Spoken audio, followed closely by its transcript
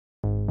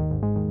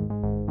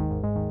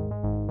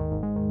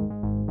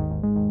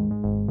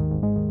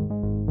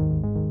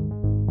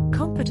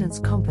Competence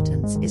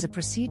Competence is a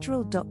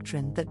procedural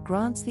doctrine that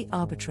grants the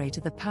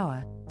arbitrator the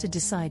power to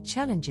decide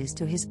challenges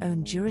to his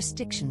own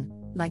jurisdiction,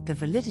 like the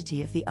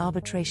validity of the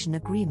arbitration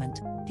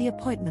agreement, the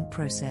appointment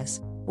process,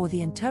 or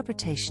the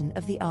interpretation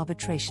of the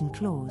arbitration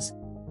clause.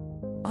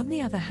 On the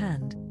other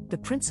hand, the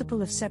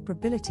principle of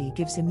separability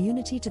gives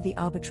immunity to the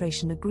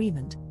arbitration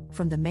agreement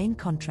from the main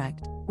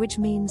contract, which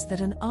means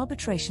that an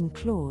arbitration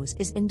clause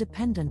is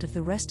independent of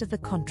the rest of the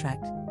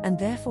contract, and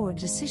therefore a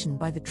decision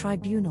by the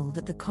tribunal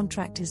that the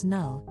contract is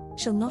null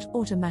shall not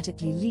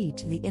automatically lead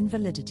to the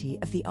invalidity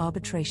of the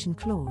arbitration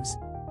clause.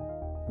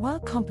 While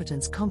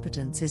competence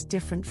competence is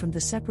different from the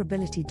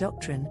separability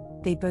doctrine,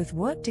 they both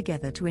work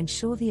together to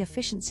ensure the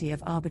efficiency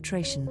of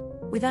arbitration,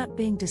 without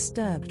being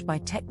disturbed by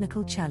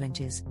technical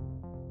challenges.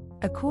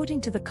 According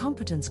to the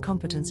competence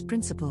competence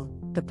principle,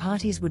 the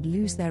parties would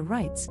lose their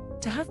rights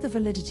to have the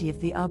validity of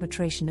the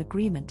arbitration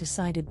agreement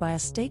decided by a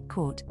state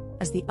court,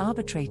 as the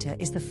arbitrator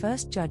is the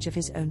first judge of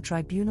his own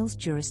tribunal's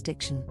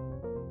jurisdiction.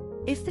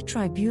 If the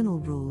tribunal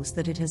rules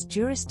that it has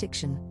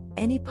jurisdiction,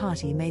 any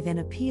party may then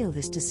appeal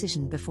this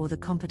decision before the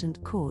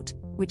competent court,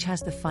 which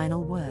has the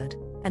final word,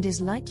 and is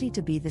likely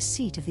to be the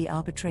seat of the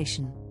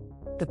arbitration.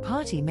 The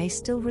party may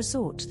still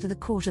resort to the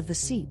court of the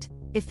seat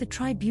if the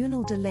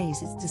tribunal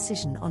delays its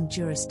decision on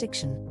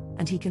jurisdiction,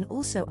 and he can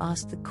also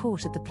ask the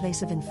court at the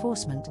place of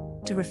enforcement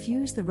to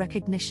refuse the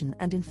recognition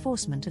and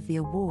enforcement of the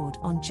award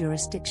on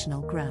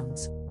jurisdictional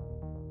grounds.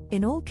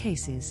 In all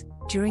cases,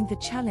 during the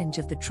challenge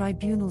of the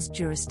tribunal's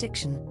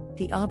jurisdiction,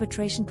 the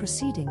arbitration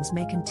proceedings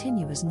may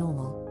continue as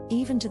normal,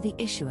 even to the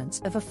issuance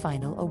of a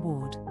final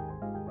award.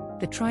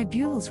 The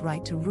tribunal's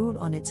right to rule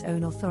on its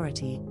own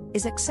authority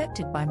is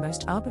accepted by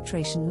most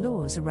arbitration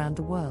laws around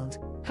the world.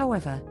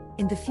 However,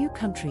 in the few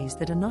countries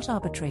that are not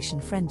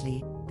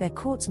arbitration-friendly, their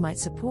courts might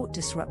support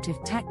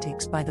disruptive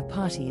tactics by the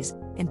parties,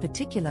 in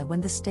particular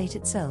when the state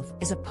itself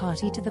is a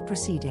party to the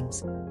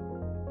proceedings.